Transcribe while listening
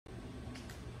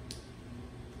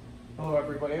Hello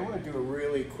everybody, I want to do a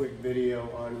really quick video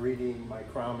on reading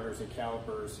micrometers and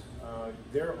calipers.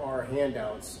 There are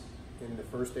handouts in the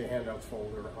first day handouts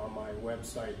folder on my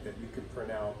website that you can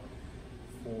print out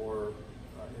for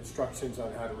instructions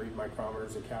on how to read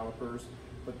micrometers and calipers.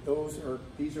 But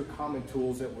these are common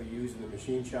tools that we use in the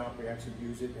machine shop. We actually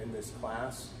use it in this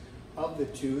class. Of the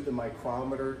two, the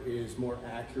micrometer is more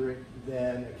accurate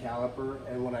than a caliper.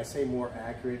 And when I say more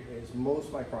accurate, is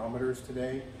most micrometers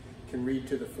today can read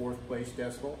to the 4th place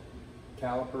decimal.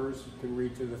 Calipers can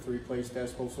read to the 3rd place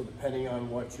decimal. So depending on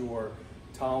what your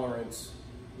tolerance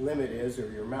limit is,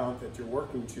 or your amount that you're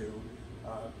working to,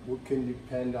 can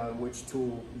depend on which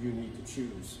tool you need to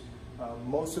choose.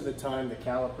 Most of the time, the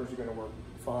calipers are going to work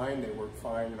fine. They work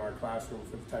fine in our classroom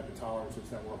for the type of tolerances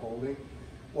that we're holding.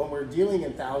 When we're dealing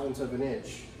in thousandths of an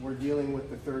inch, we're dealing with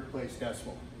the 3rd place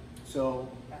decimal. So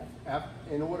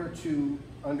in order to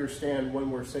understand when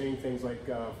we're saying things like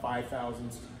 5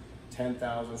 thousandths, 10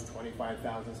 thousandths, 25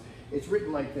 thousandths, it's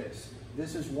written like this.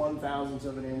 This is 1 thousandth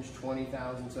of an inch, 20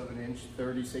 thousandths of an inch,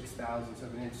 36 thousandths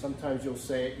of an inch. Sometimes you'll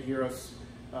hear us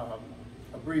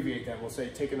abbreviate that. We'll say,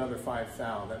 take another 5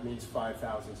 thou. That means 5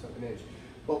 thousandths of an inch.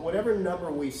 But whatever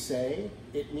number we say,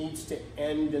 it needs to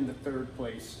end in the 3rd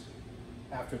place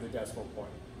after the decimal point.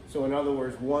 So in other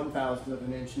words, 1 thousandth of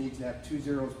an inch needs to have 2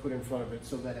 zeros put in front of it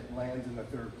so that it lands in the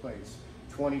 3rd place.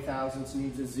 20 thousandths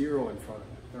needs a 0 in front of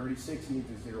it. 36 needs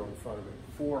a 0 in front of it.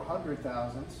 400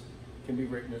 thousandths can be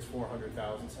written as 400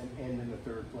 thousandths and end in the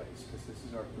 3rd place, because this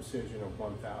is our precision of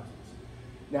 1 thousandths.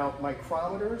 Now,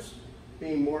 micrometers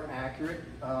being more accurate,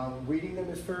 reading them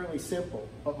is fairly simple,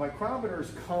 but micrometers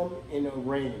come in a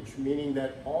range, meaning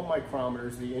that all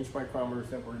micrometers, the inch micrometers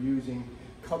that we're using,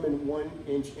 come in 1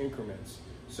 inch increments.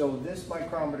 So this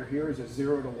micrometer here is a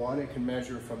 0 to 1. It can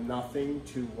measure from nothing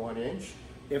to 1 inch.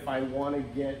 If I want to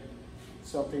get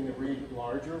something to read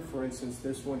larger, for instance,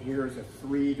 this one here is a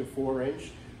 3 to 4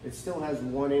 inch. It still has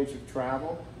 1 inch of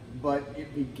travel, but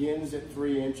it begins at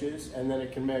 3 inches and then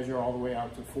it can measure all the way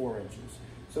out to 4 inches.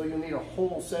 So you'll need a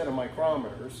whole set of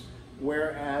micrometers,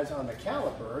 whereas on the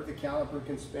caliper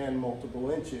can span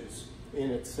multiple inches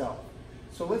in itself.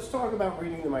 So let's talk about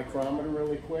reading the micrometer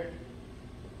really quick.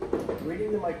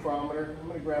 Reading the micrometer, I'm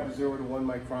going to grab a 0 to 1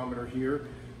 micrometer here.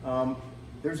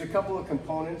 There's a couple of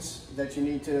components that you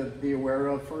need to be aware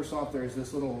of. First off, there's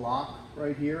this little lock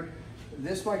right here.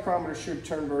 This micrometer should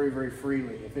turn very, very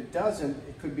freely. If it doesn't,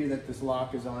 it could be that this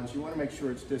lock is on, so you want to make sure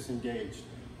it's disengaged.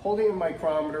 Holding a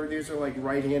micrometer, these are like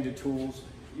right-handed tools.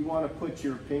 You want to put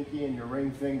your pinky and your ring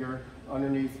finger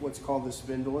underneath what's called the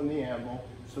spindle and the anvil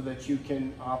so that you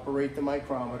can operate the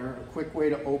micrometer. A quick way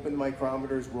to open the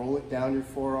micrometer is roll it down your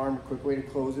forearm. A quick way to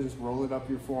close it is roll it up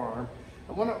your forearm.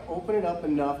 I want to open it up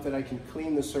enough that I can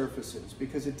clean the surfaces,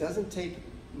 because it doesn't take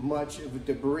much of a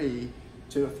debris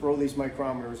to throw these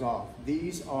micrometers off.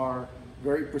 These are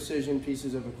very precision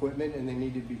pieces of equipment and they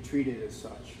need to be treated as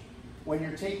such. When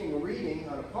you're taking a reading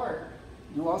on a part,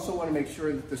 you also want to make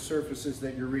sure that the surfaces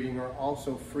that you're reading are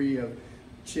also free of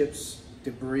chips,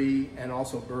 debris, and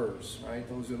also burrs, right?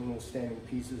 Those are the little standing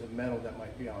pieces of metal that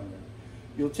might be on there.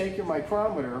 You'll take your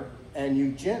micrometer and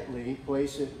you gently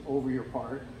place it over your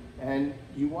part, and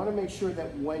you want to make sure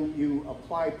that when you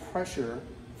apply pressure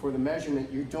for the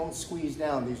measurement, you don't squeeze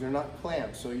down. These are not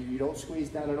clamps, so you don't squeeze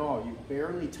down at all. You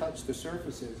barely touch the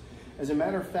surfaces. As a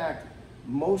matter of fact,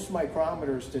 most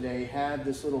micrometers today have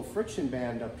this little friction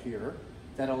band up here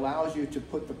that allows you to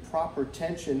put the proper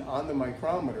tension on the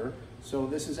micrometer. So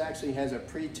this actually has a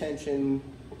pre-tension,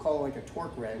 we'll call it like a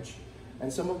torque wrench,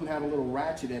 and some of them have a little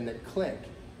ratchet in that click.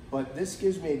 But this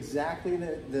gives me exactly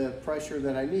the pressure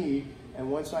that I need, and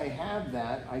once I have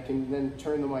that, I can then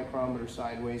turn the micrometer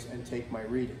sideways and take my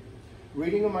reading.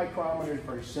 Reading a micrometer is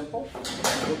very simple.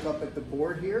 Look up at the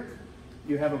board here.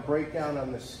 You have a breakdown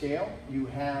on the scale. You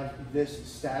have this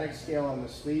static scale on the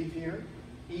sleeve here.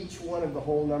 Each one of the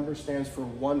whole numbers stands for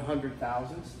 100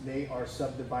 thousandths. They are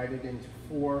subdivided into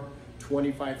 4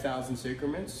 25 thousandths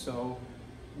increments. So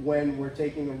when we're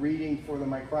taking a reading for the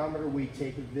micrometer, we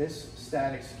take this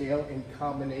static scale in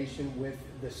combination with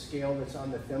the scale that's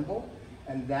on the thimble,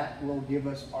 and that will give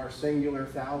us our singular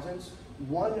thousandths.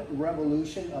 1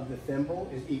 revolution of the thimble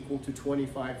is equal to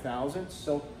 25 thousandths.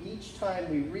 So each time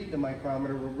we read the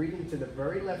micrometer, we're reading to the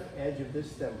very left edge of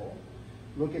this thimble.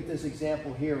 Look at this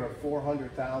example here of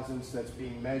 400 thousandths that's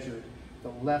being measured. The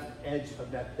left edge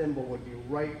of that thimble would be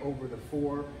right over the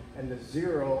 4, and the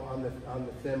 0 on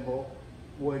the thimble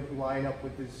would line up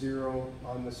with the 0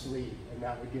 on the sleeve, and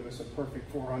that would give us a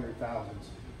perfect 400 thousandths.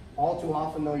 All too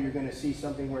often though, you're going to see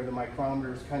something where the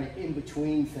micrometer is kind of in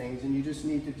between things, and you just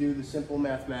need to do the simple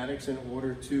mathematics in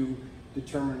order to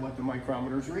determine what the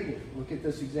micrometer is reading. Look at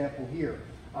this example here.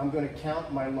 I'm going to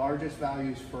count my largest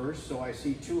values first. So I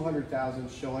see 200,000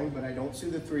 showing, but I don't see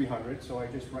the 300. So I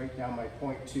just write down my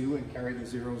 0.2 and carry the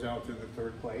zeros out to the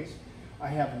third place. I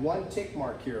have one tick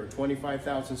mark here,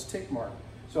 25,000's tick mark.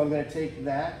 So I'm going to take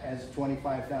that as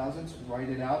 25,000s, write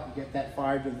it out, and get that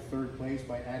 5 to the third place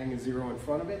by adding a 0 in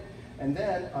front of it. And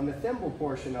then on the thimble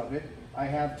portion of it, I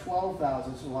have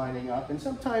 12,000s lining up, and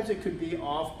sometimes it could be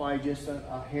off by just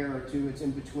a hair or two. It's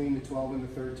in between the 12 and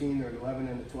the 13, or the 11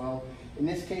 and the 12. In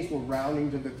this case, we're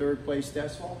rounding to the third place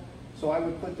decimal. So I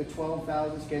would put the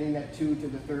 12,000s, getting that 2 to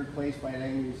the third place by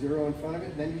adding a 0 in front of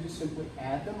it. Then you just simply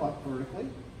add them up vertically,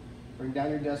 bring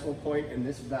down your decimal point, and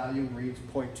this value reads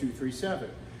 0.237.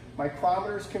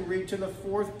 Micrometers can read to the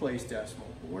fourth place decimal.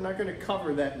 We're not going to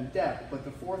cover that in depth, but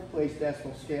the fourth place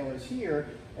decimal scale is here,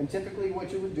 and typically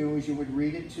what you would do is you would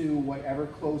read it to whatever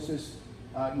closest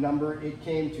number it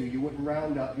came to. You wouldn't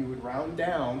round up, you would round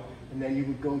down, and then you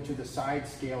would go to the side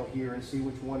scale here and see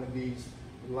which one of these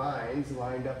lines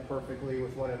lined up perfectly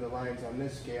with one of the lines on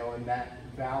this scale, and that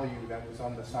value that was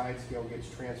on the side scale gets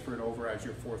transferred over as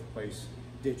your fourth place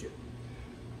digit.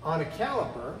 On a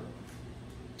caliper,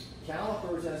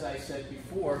 calipers, as I said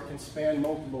before, can span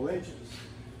multiple inches.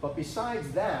 But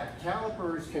besides that,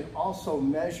 calipers can also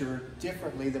measure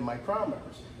differently than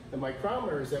micrometers. The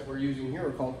micrometers that we're using here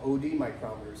are called OD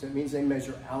micrometers. That means they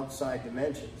measure outside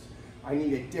dimensions. I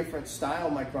need a different style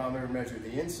micrometer to measure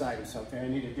the inside of something. I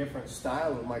need a different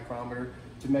style of micrometer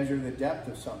to measure the depth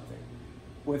of something.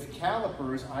 With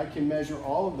calipers, I can measure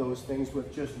all of those things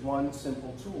with just one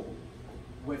simple tool.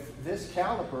 With this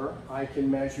caliper, I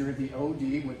can measure the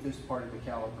OD with this part of the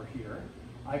caliper here.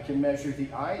 I can measure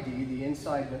the ID, the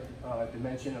inside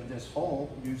dimension of this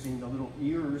hole, using the little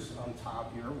ears on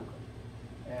top here,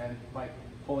 and by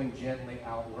pulling gently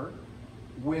outward.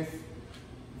 With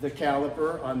the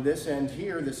caliper on this end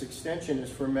here, this extension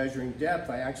is for measuring depth.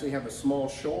 I actually have a small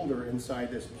shoulder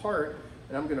inside this part,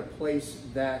 and I'm going to place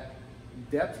that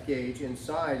depth gauge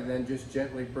inside and then just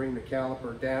gently bring the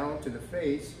caliper down to the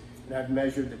face, and I've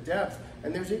measured the depth.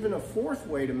 And there's even a fourth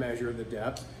way to measure the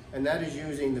depth, and that is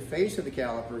using the face of the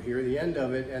caliper here, the end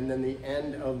of it, and then the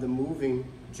end of the moving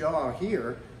jaw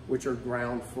here, which are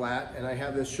ground flat. And I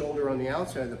have this shoulder on the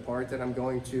outside of the part that I'm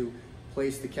going to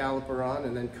place the caliper on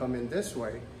and then come in this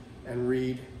way and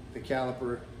read the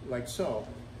caliper like so.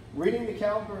 Reading the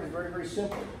caliper is very, very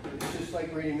simple. It's just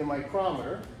like reading the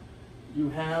micrometer. You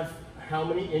have how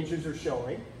many inches are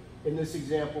showing. In this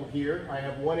example here, I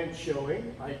have 1 inch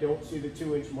showing. I don't see the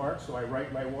 2 inch mark, so I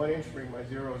write my 1 inch, bring my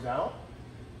zeros out.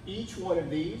 Each one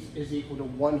of these is equal to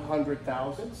 100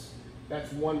 thousandths.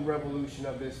 That's one revolution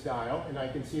of this dial, and I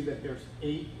can see that there's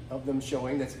 8 of them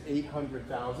showing. That's 800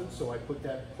 thousandths, so I put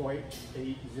that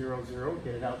 0.800,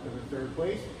 get it out to the third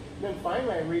place. And then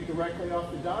finally, I read directly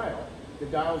off the dial. The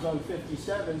dial's on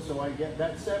 57, so I get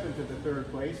that 7 to the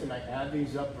third place, and I add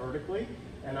these up vertically,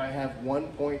 and I have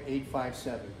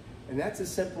 1.857. And that's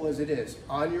as simple as it is.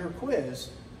 On your quiz,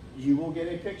 you will get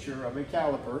a picture of a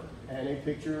caliper and a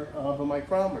picture of a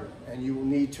micrometer, and you will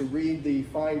need to read the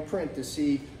fine print to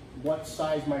see what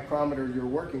size micrometer you're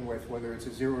working with, whether it's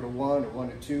a 0 to 1 or 1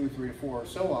 to 2, 3 to 4, or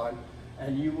so on,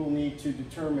 and you will need to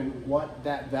determine what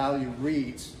that value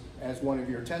reads as one of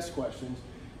your test questions.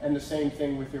 And the same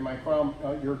thing with your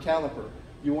caliper.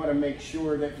 You want to make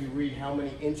sure that you read how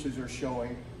many inches are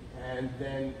showing, and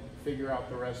then figure out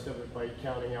the rest of it by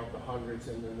counting out the hundreds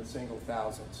and then the single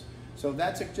thousands. So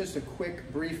that's just a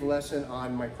quick, brief lesson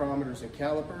on micrometers and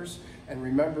calipers. And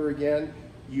remember again,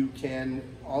 you can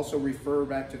also refer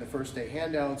back to the first day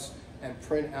handouts and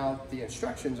print out the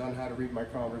instructions on how to read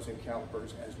micrometers and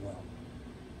calipers as well.